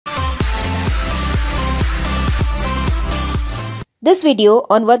This video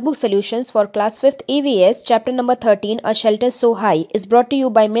on workbook solutions for class 5th EVS chapter number 13 A Shelter So High is brought to you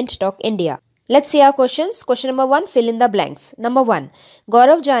by Minttalk India. Let's see our questions. Question number 1, fill in the blanks. Number 1,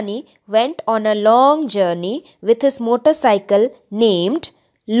 Gaurav Jani went on a long journey with his motorcycle named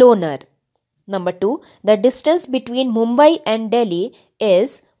Loner. Number 2, the distance between Mumbai and Delhi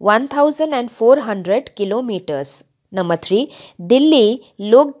is 1400 kilometers. Number 3, Delhi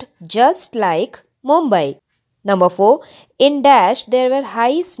looked just like Mumbai. Number 4, in Dash there were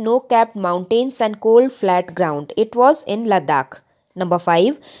high snow-capped mountains and cold flat ground. It was in Ladakh. Number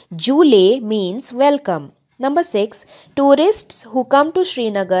 5, Jule means welcome. Number 6, tourists who come to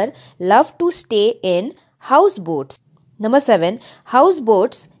Srinagar love to stay in houseboats. Number 7,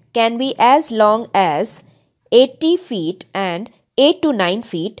 houseboats can be as long as 80 feet and 8 to 9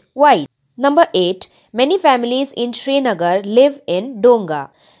 feet wide. Number 8, many families in Srinagar live in Donga.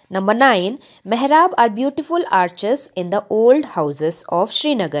 Number 9, Mehrab are beautiful arches in the old houses of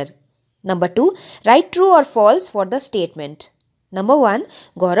Srinagar. Number 2, write true or false for the statement. Number 1,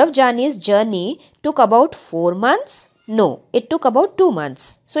 Gaurav Jani's journey took about 4 months. No, it took about 2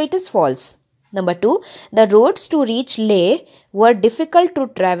 months. So it is false. Number 2, the roads to reach Leh were difficult to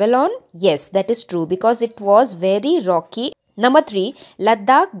travel on. Yes, that is true because it was very rocky. Number 3,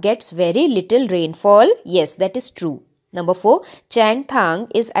 Ladakh gets very little rainfall. Yes, that is true. Number 4,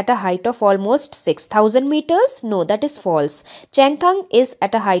 Changthang is at a height of almost 6,000 meters. No, that is false. Changthang is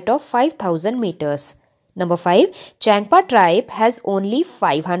at a height of 5,000 meters. Number 5, Changpa tribe has only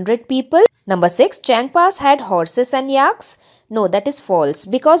 500 people. Number 6, Changpas had horses and yaks. No, that is false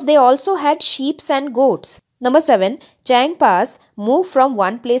because they also had sheep and goats. Number 7, Changpas move from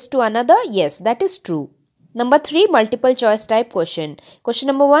one place to another. Yes, that is true. Number 3, multiple choice type question. Question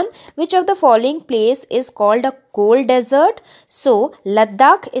number 1, which of the following place is called a cold desert? So,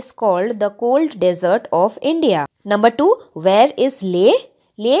 Ladakh is called the cold desert of India. Number 2, where is Leh?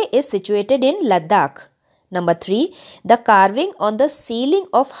 Leh is situated in Ladakh. Number 3, the carving on the ceiling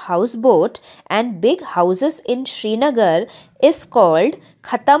of houseboat and big houses in Srinagar is called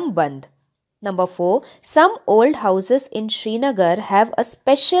Khatam Band. Number 4, some old houses in Srinagar have a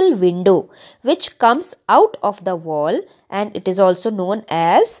special window which comes out of the wall and it is also known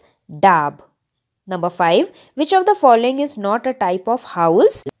as dab. Number 5, which of the following is not a type of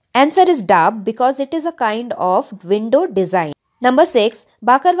house? Answer is dab because it is a kind of window design. Number 6,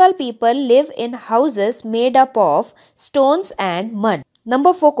 Bakarwal people live in houses made up of stones and mud.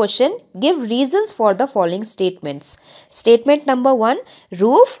 Number 4 question, give reasons for the following statements. Statement number 1,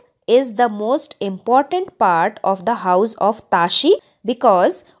 roof is the most important part of the house of Tashi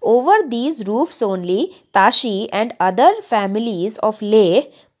because over these roofs only Tashi and other families of Leh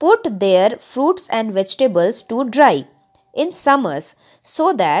put their fruits and vegetables to dry in summers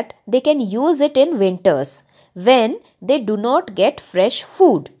so that they can use it in winters when they do not get fresh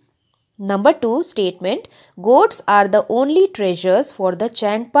food. Number 2 statement, goats are the only treasures for the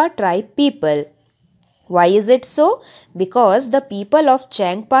Changpa tribe people. Why is it so? Because the people of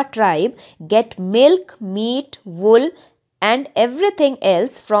Changpa tribe get milk, meat, wool and everything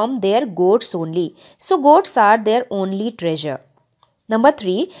else from their goats only. So goats are their only treasure. Number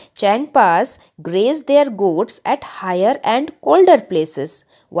 3, Changpas graze their goats at higher and colder places.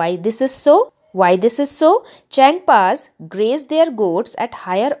 Why this is so? Changpas graze their goats at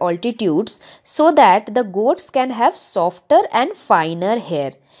higher altitudes so that the goats can have softer and finer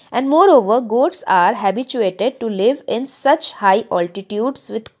hair. And moreover, goats are habituated to live in such high altitudes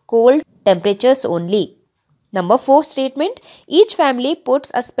with cold temperatures only. Number 4 statement, each family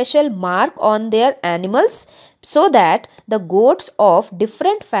puts a special mark on their animals so that the goats of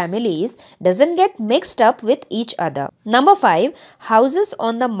different families doesn't get mixed up with each other. Number 5, houses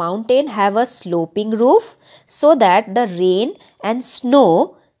on the mountain have a sloping roof so that the rain and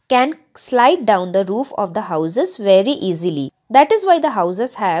snow can slide down the roof of the houses very easily. That is why the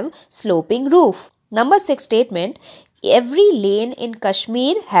houses have sloping roof. Number 6 statement, every lane in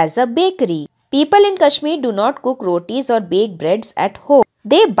Kashmir has a bakery. People in Kashmir do not cook rotis or bake breads at home.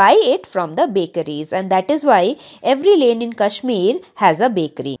 They buy it from the bakeries and that is why every lane in Kashmir has a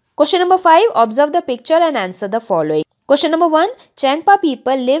bakery. Question number 5, observe the picture and answer the following. Question number 1, Changpa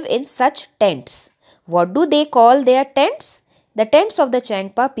people live in such tents. What do they call their tents? The tents of the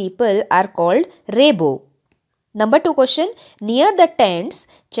Changpa people are called rebo. Number 2 question, near the tents,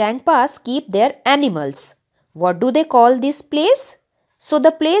 Changpas keep their animals. What do they call this place? So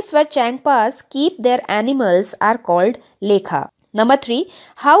the place where Changpas keep their animals are called lekha. Number 3,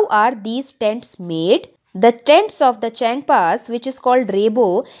 how are these tents made? The tents of the Changpas, which is called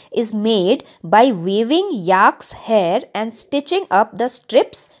rebo, is made by weaving yak's hair and stitching up the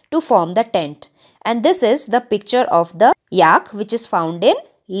strips to form the tent. And this is the picture of the yak, which is found in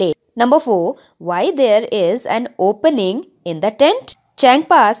lake. Number 4. Why there is an opening in the tent?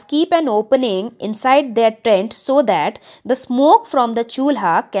 Changpas keep an opening inside their tent so that the smoke from the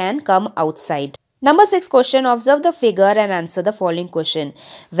chulha can come outside. Number 6 question. Observe the figure and answer the following question.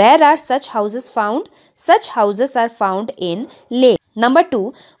 Where are such houses found? Such houses are found in lake. Number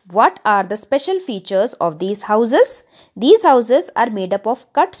 2. What are the special features of these houses? These houses are made up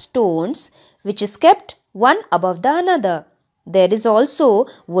of cut stones which is kept one above the another. There is also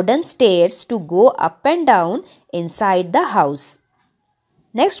wooden stairs to go up and down inside the house.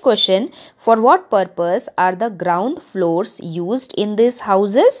 Next question. For what purpose are the ground floors used in these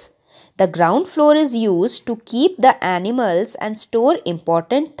houses? The ground floor is used to keep the animals and store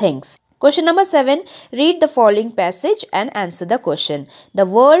important things. Question number 7. Read the following passage and answer the question. The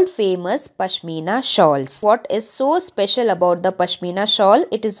world famous Pashmina shawls. What is so special about the Pashmina shawl?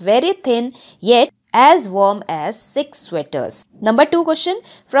 It is very thin yet as warm as 6 sweaters. Number 2 question.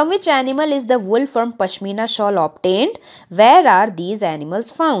 From which animal is the wool from Pashmina shawl obtained? Where are these animals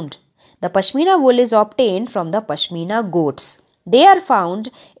found? The Pashmina wool is obtained from the Pashmina goats. They are found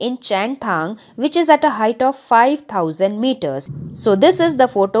in Changthang, which is at a height of 5,000 meters. So this is the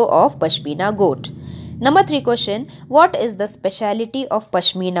photo of Pashmina goat. Number 3 question. What is the speciality of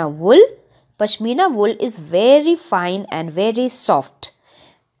Pashmina wool? Pashmina wool is very fine and very soft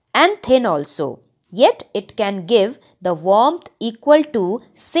and thin also. Yet it can give the warmth equal to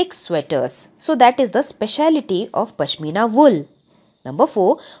 6 sweaters. So that is the speciality of Pashmina wool. Number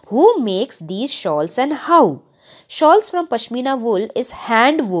 4. Who makes these shawls and how? Shawls from Pashmina wool is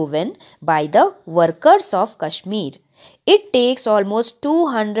hand woven by the workers of Kashmir. It takes almost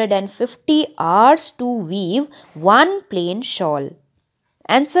 250 hours to weave one plain shawl.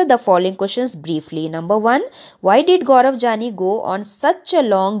 Answer the following questions briefly. Number 1. Why did Gaurav Jani go on such a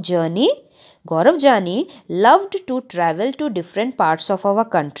long journey? Gaurav Jani loved to travel to different parts of our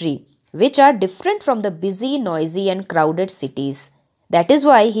country, which are different from the busy, noisy and crowded cities. That is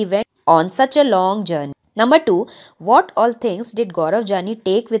why he went on such a long journey. Number 2. What all things did Gaurav Jani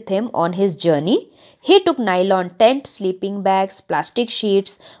take with him on his journey? He took nylon tent, sleeping bags, plastic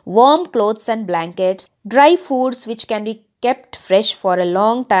sheets, warm clothes and blankets, dry foods which can be kept fresh for a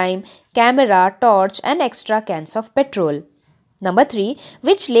long time, camera, torch and extra cans of petrol. Number 3.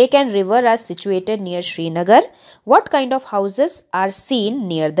 Which lake and river are situated near Srinagar? What kind of houses are seen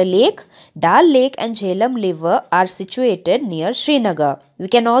near the lake? Dal Lake and Jhelum River are situated near Srinagar. We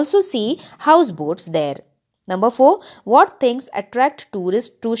can also see houseboats there. Number 4. What things attract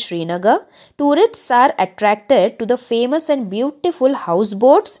tourists to Srinagar? Tourists are attracted to the famous and beautiful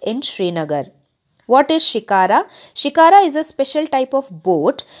houseboats in Srinagar. What is Shikara? Shikara is a special type of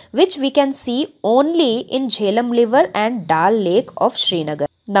boat which we can see only in Jhelum River and Dal Lake of Srinagar.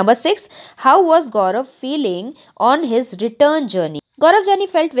 Number 6. How was Gaurav feeling on his return journey? Gaurav Jani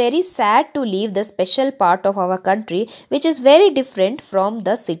felt very sad to leave the special part of our country which is very different from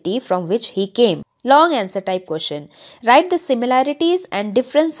the city from which he came. Long answer type question. Write the similarities and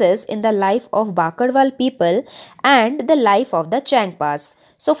differences in the life of Bakarwal people and the life of the Changpas.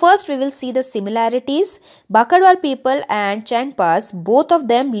 So first we will see the similarities. Bakarwal people and Changpas, both of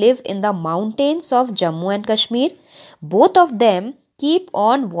them live in the mountains of Jammu and Kashmir. Both of them keep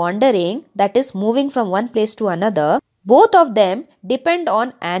on wandering, that is moving from one place to another. Both of them depend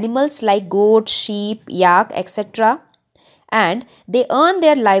on animals like goat, sheep, yak, etc. And they earn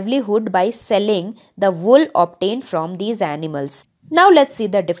their livelihood by selling the wool obtained from these animals. Now let's see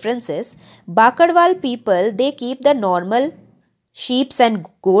the differences. Bakarwal people, they keep the normal sheep and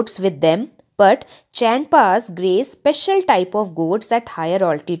goats with them, but Changpas graze special type of goats at higher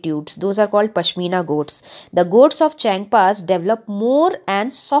altitudes. Those are called Pashmina goats. The goats of Changpas develop more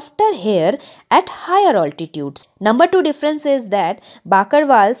and softer hair at higher altitudes. Number 2 difference is that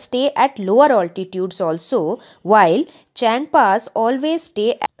Bakarwal stay at lower altitudes also, while Changpas always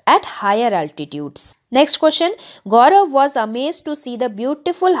stay at higher altitudes. Next question. Gaurav was amazed to see the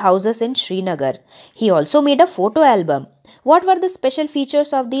beautiful houses in Srinagar. He also made a photo album. What were the special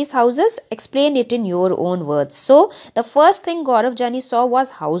features of these houses? Explain it in your own words. So, the first thing Gaurav Jani saw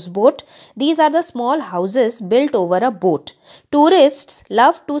was houseboat. These are the small houses built over a boat. Tourists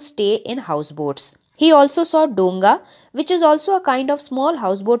love to stay in houseboats. He also saw donga, which is also a kind of small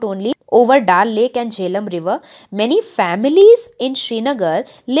houseboat only over Dal Lake and Jhelum River. Many families in Srinagar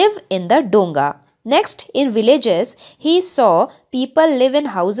live in the donga. Next, in villages, he saw people live in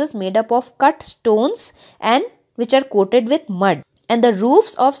houses made up of cut stones and which are coated with mud, and the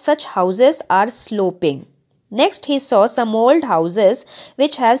roofs of such houses are sloping. Next, he saw some old houses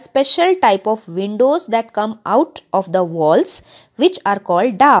which have special type of windows that come out of the walls, which are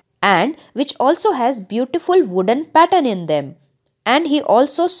called dak, and which also has beautiful wooden pattern in them. And he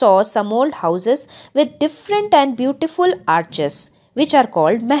also saw some old houses with different and beautiful arches, which are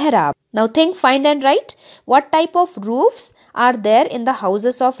called mehrab. Now think, find and write. What type of roofs are there in the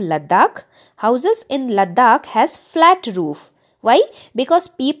houses of Ladakh? Houses in Ladakh has flat roof. Why? Because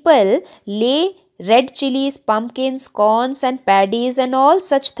people lay red chilies, pumpkins, corns and paddies and all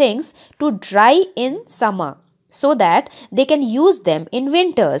such things to dry in summer, so that they can use them in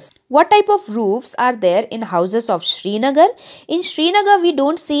winters. What type of roofs are there in houses of Srinagar? In Srinagar, we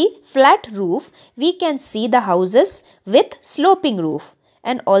don't see flat roof. We can see the houses with sloping roof.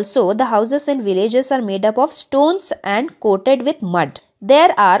 And also the houses in villages are made up of stones and coated with mud.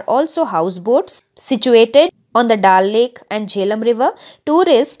 There are also houseboats situated on the Dal Lake and Jhelum River.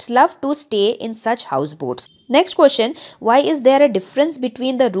 Tourists love to stay in such houseboats. Next question, why is there a difference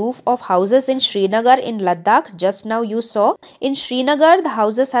between the roof of houses in Srinagar and Ladakh? Just now you saw, in Srinagar the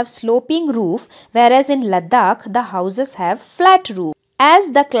houses have sloping roof, whereas in Ladakh the houses have flat roof.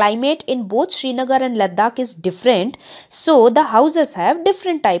 As the climate in both Srinagar and Ladakh is different, so the houses have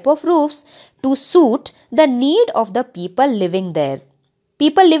different type of roofs to suit the need of the people living there.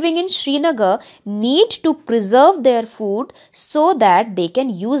 People living in Srinagar need to preserve their food so that they can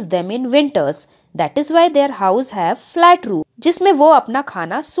use them in winters. That is why their house have flat roof, जिसमें वो अपना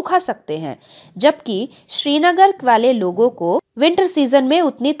खाना सुखा सकते हैं. जबकि श्रीनगर वाले लोगों को विंटर सीजन में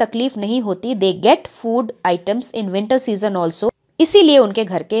उतनी तकलीफ नहीं होती. They get food items in winter season also. इसीलिए उनके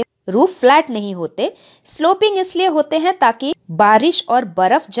घर के रूफ फ्लैट नहीं होते. स्लोपिंग इसलिए होते हैं ताकि बारिश और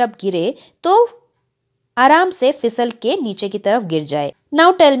बर्फ जब गिरे तो आराम से फिसल के नीचे की तरफ गिर जाए.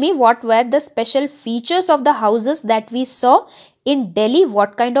 Now tell me, what were the special features of the houses that we saw? In Delhi,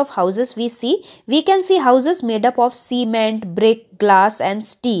 what kind of houses we see? We can see houses made up of cement, brick, glass and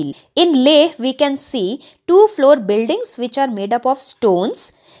steel. In Leh, we can see 2-floor buildings which are made up of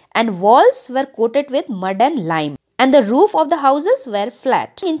stones, and walls were coated with mud and lime, and the roof of the houses were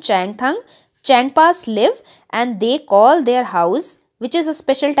flat. In Changthang, Changpas live and they call their house, which is a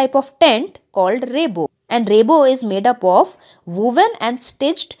special type of tent, called rebo. And rebo is made up of woven and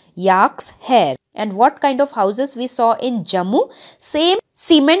stitched yak's hair. And what kind of houses we saw in Jammu? Same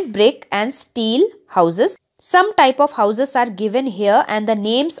cement, brick and steel houses. Some type of houses are given here and the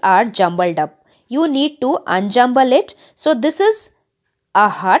names are jumbled up. You need to unjumble it. So this is a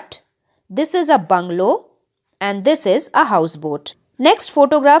hut, this is a bungalow and this is a houseboat. Next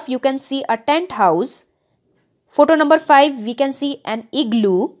photograph, you can see a tent house. Photo number 5, we can see an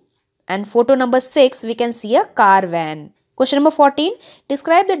igloo. And photo number 6, we can see a car van. Question number 14.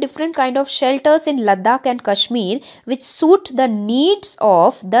 Describe the different kind of shelters in Ladakh and Kashmir which suit the needs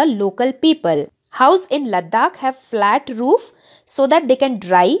of the local people. House in Ladakh have flat roof so that they can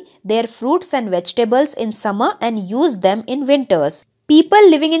dry their fruits and vegetables in summer and use them in winters. People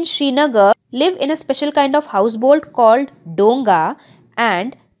living in Srinagar live in a special kind of houseboat called donga,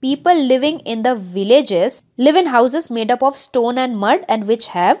 and people living in the villages live in houses made up of stone and mud and which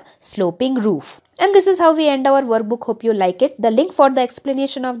have sloping roof. And this is how we end our workbook. Hope you like it. The link for the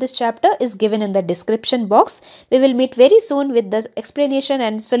explanation of this chapter is given in the description box. We will meet very soon with the explanation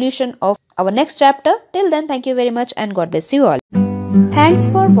and solution of our next chapter. Till then, thank you very much and God bless you all. Thanks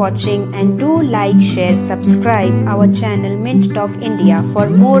for watching and do like, share, subscribe our channel Mint Talk India for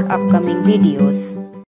more upcoming videos.